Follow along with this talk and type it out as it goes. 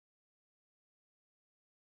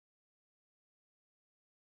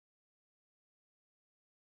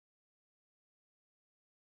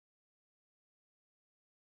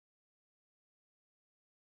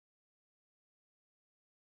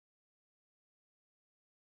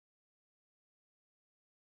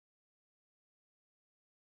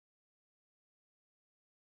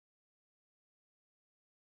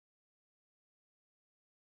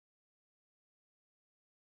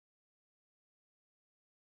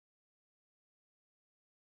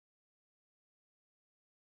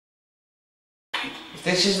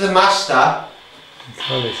This is the master.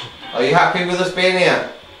 Are you happy with us being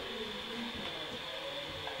here?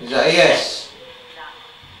 Is that a yes?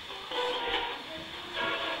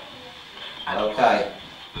 Okay.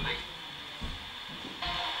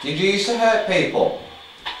 Did you used to hurt people?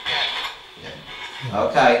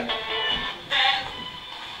 Okay.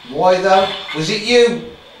 Why though? Was it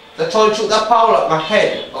you that tried to chuck that pole at my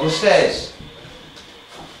head on the stairs?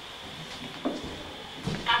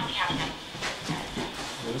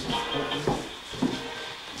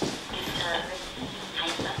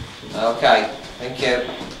 Okay, thank you.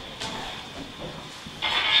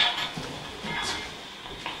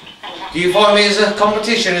 Do you find me as a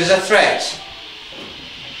competition, as a threat?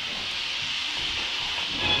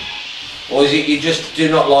 Or is it you just do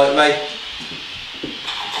not like me?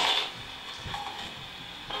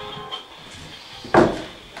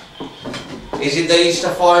 Is it they used to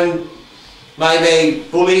find maybe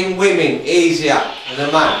bullying women easier than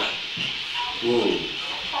a man? Ooh.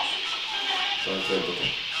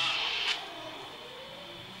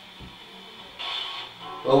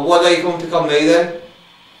 Well, why don't you come pick on me then?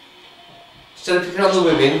 Instead of picking on the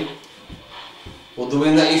women, or the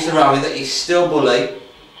women that used to around me that you still bully,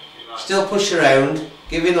 still push around,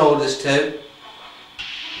 giving orders to,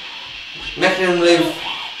 making them live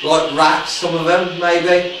like rats, some of them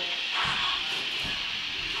maybe.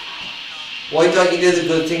 Why don't you do the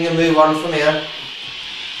good thing and move on from here?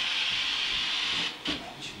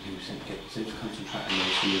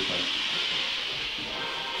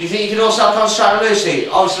 Do you think you can also concentrate on Lucy?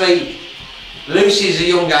 Obviously, Lucy's a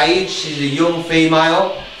young age, she's a young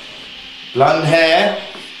female, blonde hair,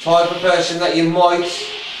 type of person that you might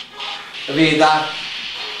have either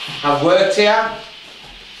have worked here,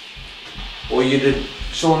 or you'd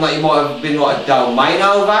someone that you might have been like a domain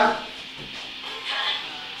over,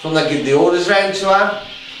 someone that give the orders round to her.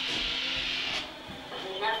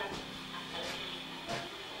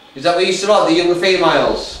 Is that what you used to like, the younger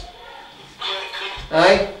females?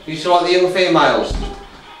 Eh? You used to like the young females.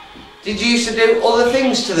 Did you used to do other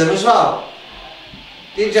things to them as well?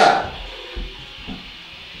 Did ya?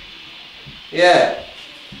 Yeah.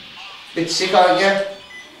 Bit sick, aren't you?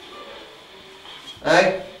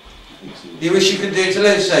 Eh? Do you wish you could do it to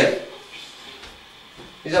Lucy?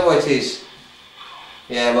 Is that what it is?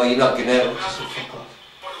 Yeah, well you're not gonna.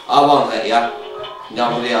 I won't let you.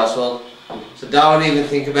 Nobody else will. So don't even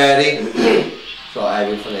think about it. So I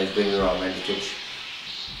will for this, bring the wrong man to touch.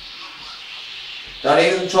 Don't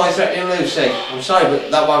even try threatening Lucy. I'm sorry,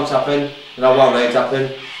 but that won't happen, and I won't let it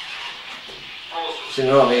happen. So you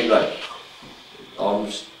know what I mean, like, I'm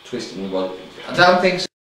just twisting the body. I don't think so.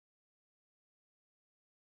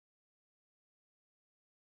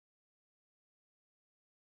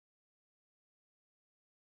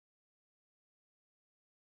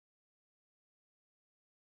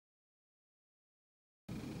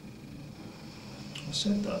 I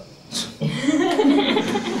said that.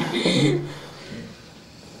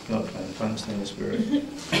 Not playing fans in the spirit.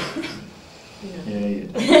 Yeah, you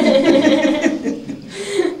do.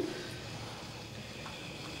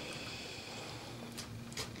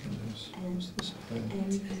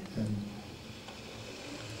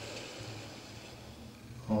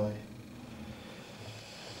 I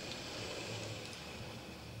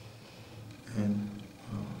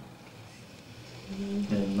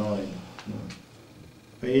yeah, 9. No.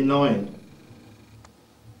 Are you 9?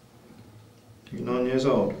 Are you 9 years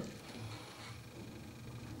old?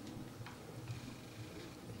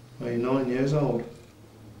 Are you 9 years old?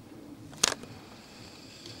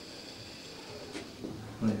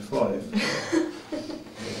 Are you 5?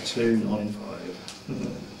 2, 9, 5.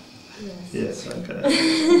 Yes, okay.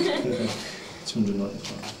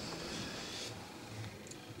 295.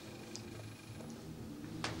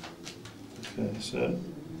 Okay, so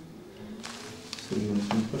we want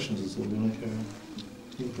some questions as well, we want to carry on.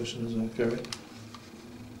 Any questions on Gary?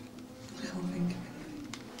 I can't think.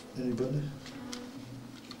 Anybody?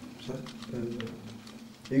 So,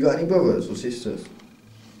 You got any brothers or sisters?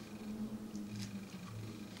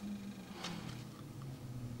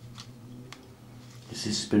 Is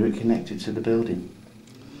this spirit connected to the building?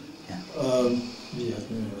 yeah, I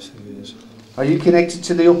think it is. Are you connected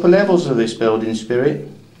to the upper levels of this building, spirit?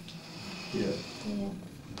 Yeah.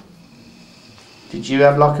 Did you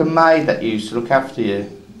have like a maid that used to look after you?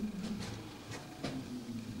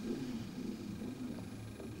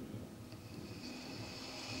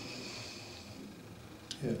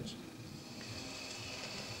 Yes.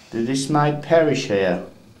 Did this maid perish here?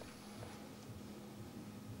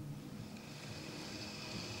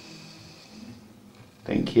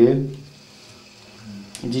 Thank you.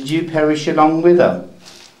 And did you perish along with her?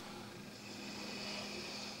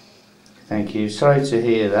 Thank you. Sorry to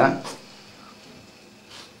hear that.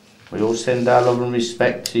 We all send our love and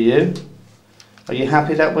respect to you. Are you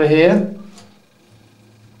happy that we're here?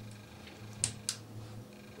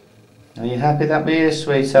 Are you happy that we're here,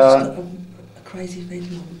 sweetheart? I've got a crazy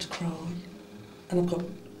feeling I want to cry. And I've got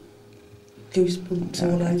goosebumps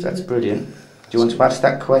all over That's me. brilliant. Do you want to ask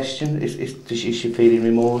that question? Is she feeling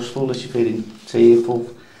remorseful? Is she feeling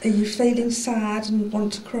tearful? Are you feeling sad and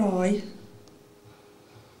want to cry?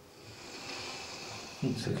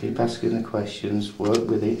 So keep asking the questions, work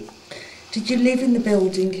with it. Did you live in the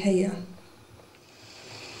building here?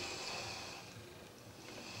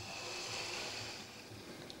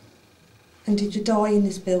 And did you die in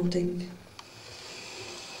this building?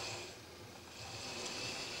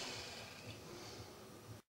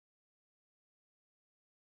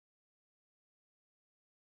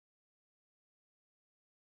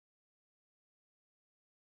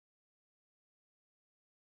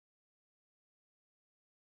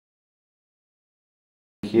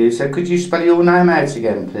 Thank you. So could you spell your name out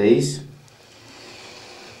again, please?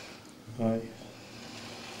 Hi.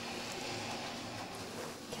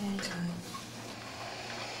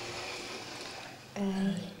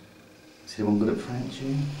 Is anyone good at French?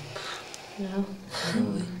 No.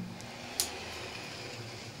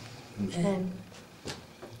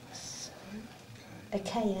 A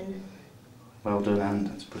Kayan. Well done, Anne.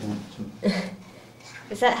 That's brilliant.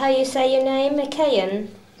 Is that how you say your name, a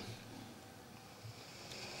Kayan?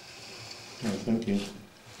 Oh, thank you.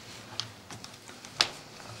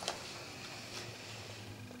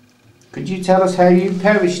 Could you tell us how you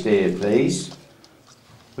perished here, please?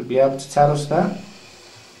 Would you be able to tell us that?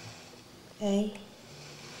 A.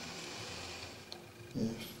 Yeah.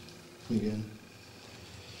 Again.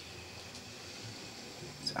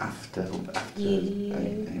 It's after. You.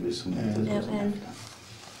 It was something Yeah. that No, wasn't N. after.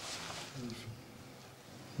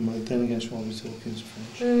 Might then against while we're talking to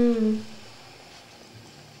French. Mm.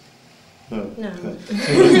 No. No.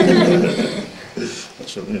 Okay.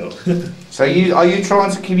 That's something else. So are you trying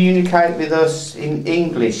to communicate with us in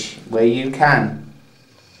English where you can?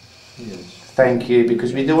 Yes. Thank you,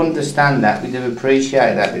 because we do understand that, we do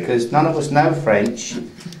appreciate that, because none of us know French.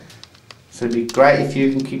 So it'd be great if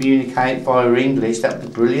you can communicate via English, that'd be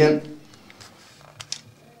brilliant.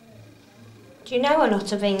 Do you know a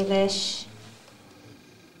lot of English?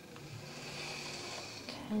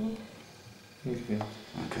 Okay. Okay.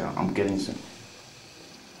 Okay, I'm getting some.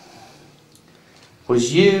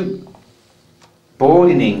 Was you born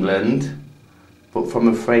in England, but from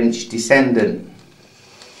a French descendant?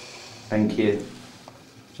 Thank you.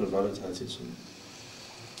 So validated some.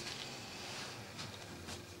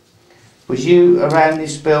 Was you around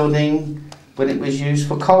this building when it was used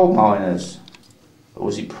for coal miners? Or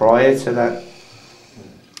was it prior to that?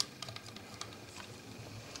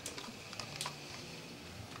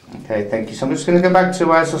 Okay, thank you. So I'm just going to go back to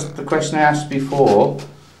the question I asked before.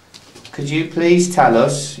 Could you please tell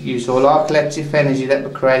us, use all our collective energy that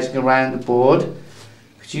we're creating around the board,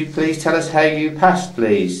 could you please tell us how you passed,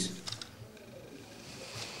 please?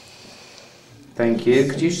 Thank you.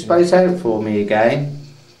 Could you spell it out for me again?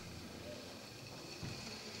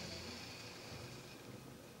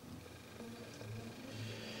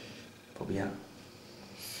 Probably yeah.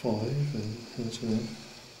 5 and that's it.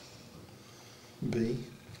 B.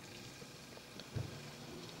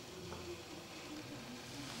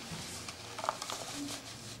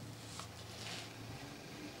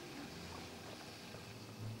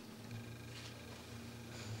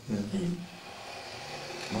 Yeah.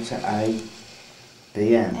 What's that? A,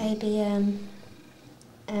 B, M. A, B, M,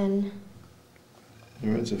 N.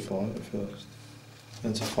 You went to 5 at first.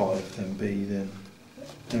 Then to 5, then B, then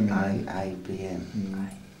M. A, B, M.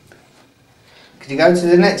 Could you go to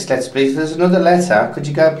the next letter, please? There's another letter. Could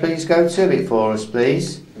you please go to it for us,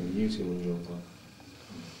 please? And you two on your part.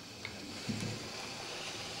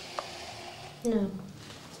 No.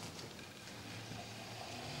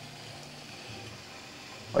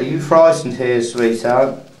 Are you frightened here,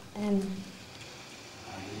 sweetheart? M.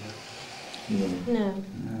 No. No.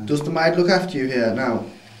 Does the maid look after you here now?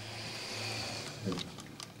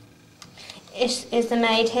 Is the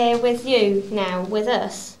maid here with you now, with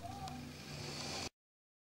us?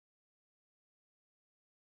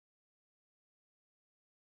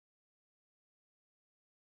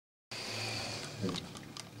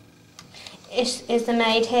 Is the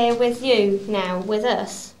maid here with you now, with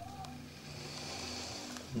us?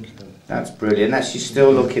 Okay. That's brilliant. That she's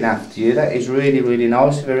still looking after you. That is really, really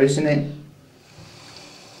nice of her, isn't it?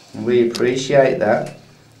 And we appreciate that.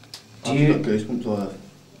 I've got goosebumps all over.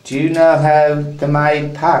 Do you know how the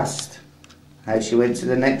maid passed? How she went to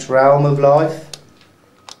the next realm of life?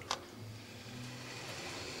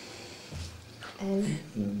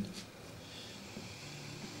 And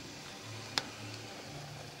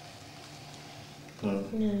no.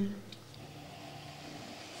 No.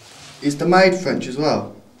 Is the maid French as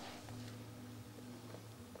well?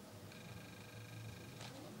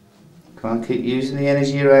 Come on, keep using the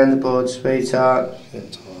energy around the board, sweetheart.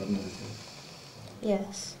 It's hard, isn't it?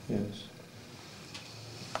 Yes. Yes.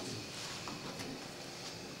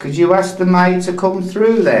 Could you ask the maid to come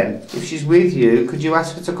through then? If she's with you, could you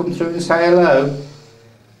ask her to come through and say hello?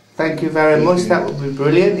 Thank you very much, that would be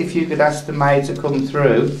brilliant if you could ask the maid to come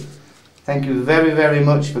through. Thank you very, very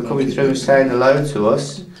much for coming through and saying hello to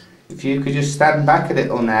us. If you could just stand back a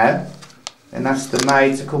little now and ask the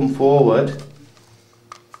maid to come forward.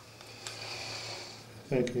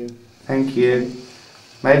 Thank you. Thank you.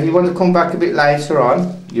 Maybe if you want to come back a bit later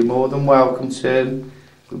on, you're more than welcome to.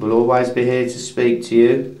 We will always be here to speak to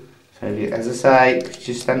you. So if you, as I say, could you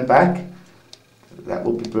just stand back? That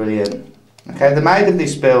would be brilliant. Okay, the maid of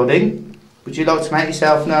this building, would you like to make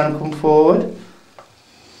yourself known and come forward?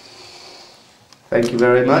 Thank you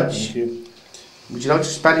very much. Thank you. Would you like to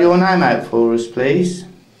spell your name out for us, please?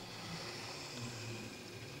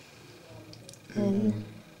 No.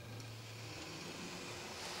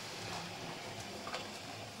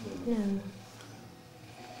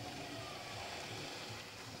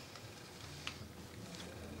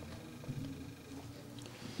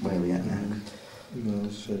 Where are we at now? No,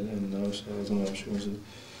 so, no, so I don't know if she wants to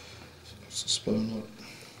spell or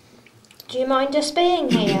Do you mind us being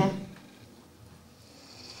here?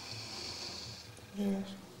 Yes.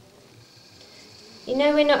 You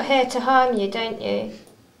know we're not here to harm you, don't you?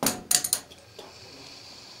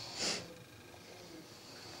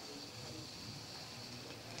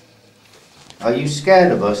 Are you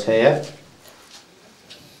scared of us here?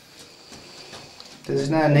 There's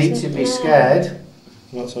no need to be scared.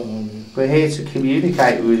 what's on you? We're here to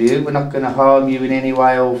communicate with you. We're not going to harm you in any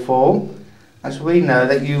way or form, as we know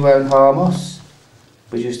that you won't harm us.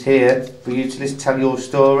 We're just here for you to listen, tell your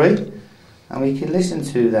story, and we can listen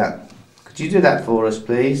to that. Could you do that for us,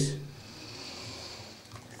 please?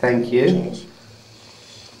 Thank you.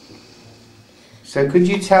 So could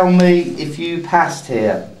you tell me if you passed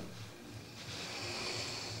here?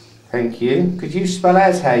 Thank you. Could you spell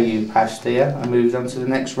out how you passed here and moved on to the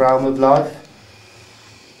next realm of life?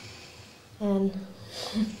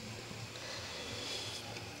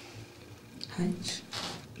 H.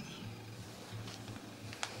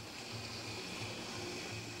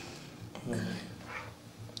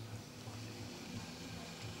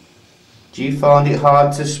 Do you find it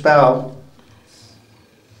hard to spell?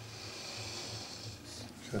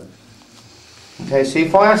 Okay. Okay, so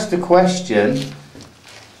if I asked a question,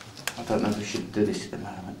 I don't know if we should do this at the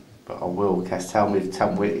moment, but I will. Cass, tell me if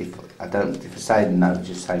I say no,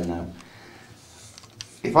 just say no.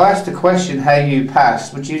 If I asked a question how you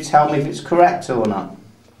passed, would you tell me if it's correct or not?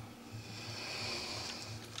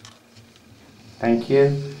 Thank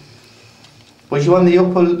you. Was you on the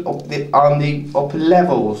upper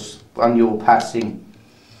levels on your passing?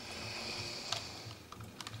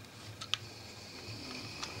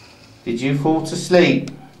 Did you fall to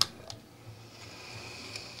sleep?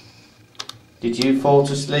 Did you fall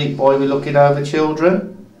to sleep while you were looking over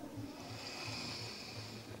children?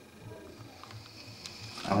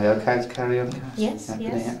 Are we okay to carry on, Cass? Yes,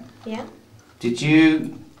 yes. Yeah. Did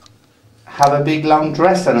you have a big long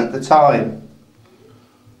dress on at the time?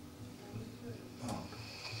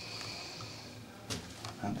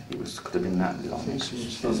 I don't think it could have been that long.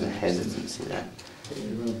 There was a hesitancy there.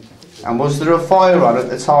 And was there a fire on at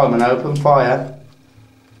the time, an open fire?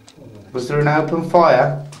 Was there an open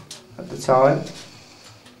fire at the time?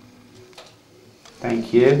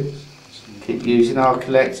 Thank you. Keep using our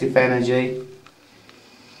collective energy.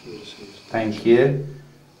 Thank you.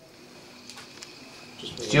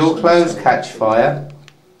 Did your clothes catch fire?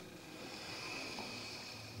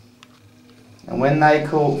 And when they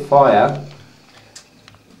caught fire,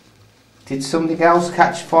 did something else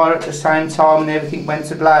catch fire at the same time and everything went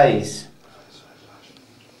ablaze?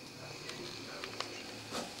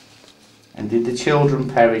 And did the children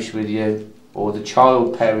perish with you? Or the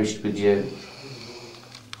child perished with you?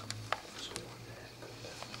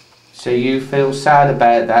 So you feel sad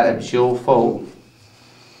about that, it was your fault.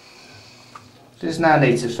 There's no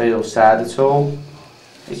need to feel sad at all.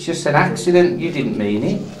 It's just an accident, you didn't mean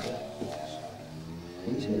it.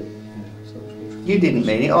 You didn't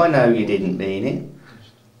mean it, I know you didn't mean it.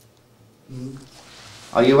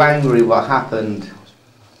 Are you angry what happened?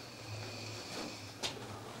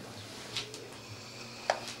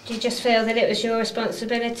 Do you just feel that it was your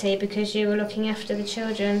responsibility because you were looking after the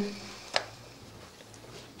children?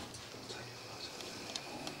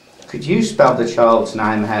 Could you spell the child's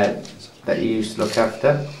name out that you used to look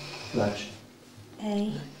after? Flash.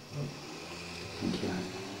 A. Thank you.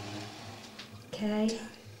 K.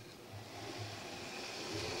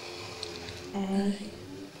 A.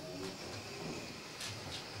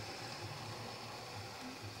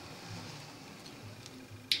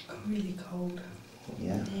 I'm really cold.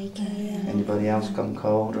 Yeah. A. K. Anybody else gone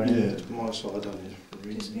cold or Yeah, anything? it's my side on it.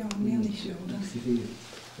 Really. Just behind me on his shoulder.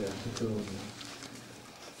 Yeah, it's all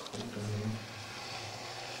cold down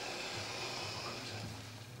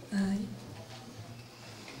A.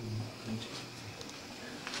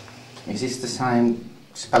 Is this the same,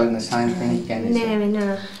 spelling the same thing again? Is it?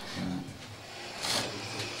 No.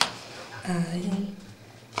 A.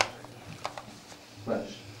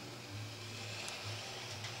 Flash.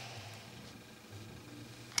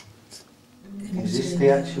 Is this the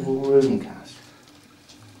actual room, Cass?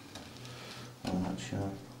 I'm not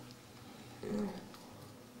sure.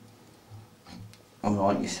 I'm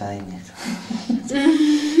right, you're saying it.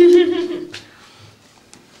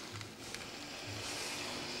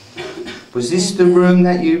 Was this the room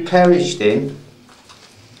that you perished in?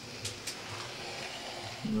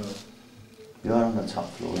 No. You're on the top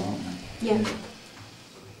floor, aren't you? Yeah.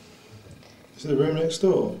 Is it the room next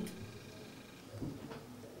door?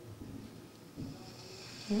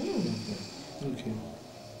 Okay.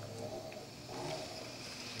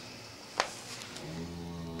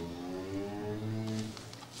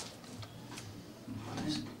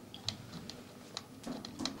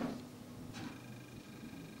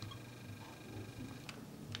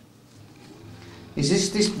 Is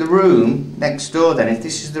this the room next door then? If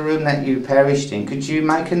this is the room that you perished in, could you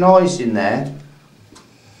make a noise in there?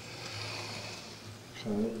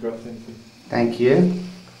 Thank you. Thank you.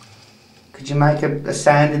 Could you make a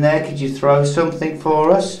sound in there? Could you throw something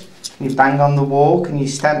for us? Can you bang on the wall? Can you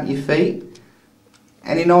stamp your feet?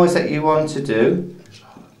 Any noise that you want to do,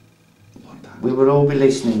 we will all be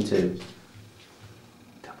listening to.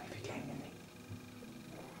 Tell me if you get anything.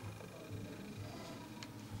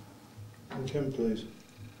 You can, please.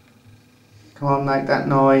 Come on, make that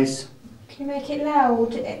noise. Can you make it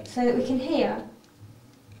loud so that we can hear?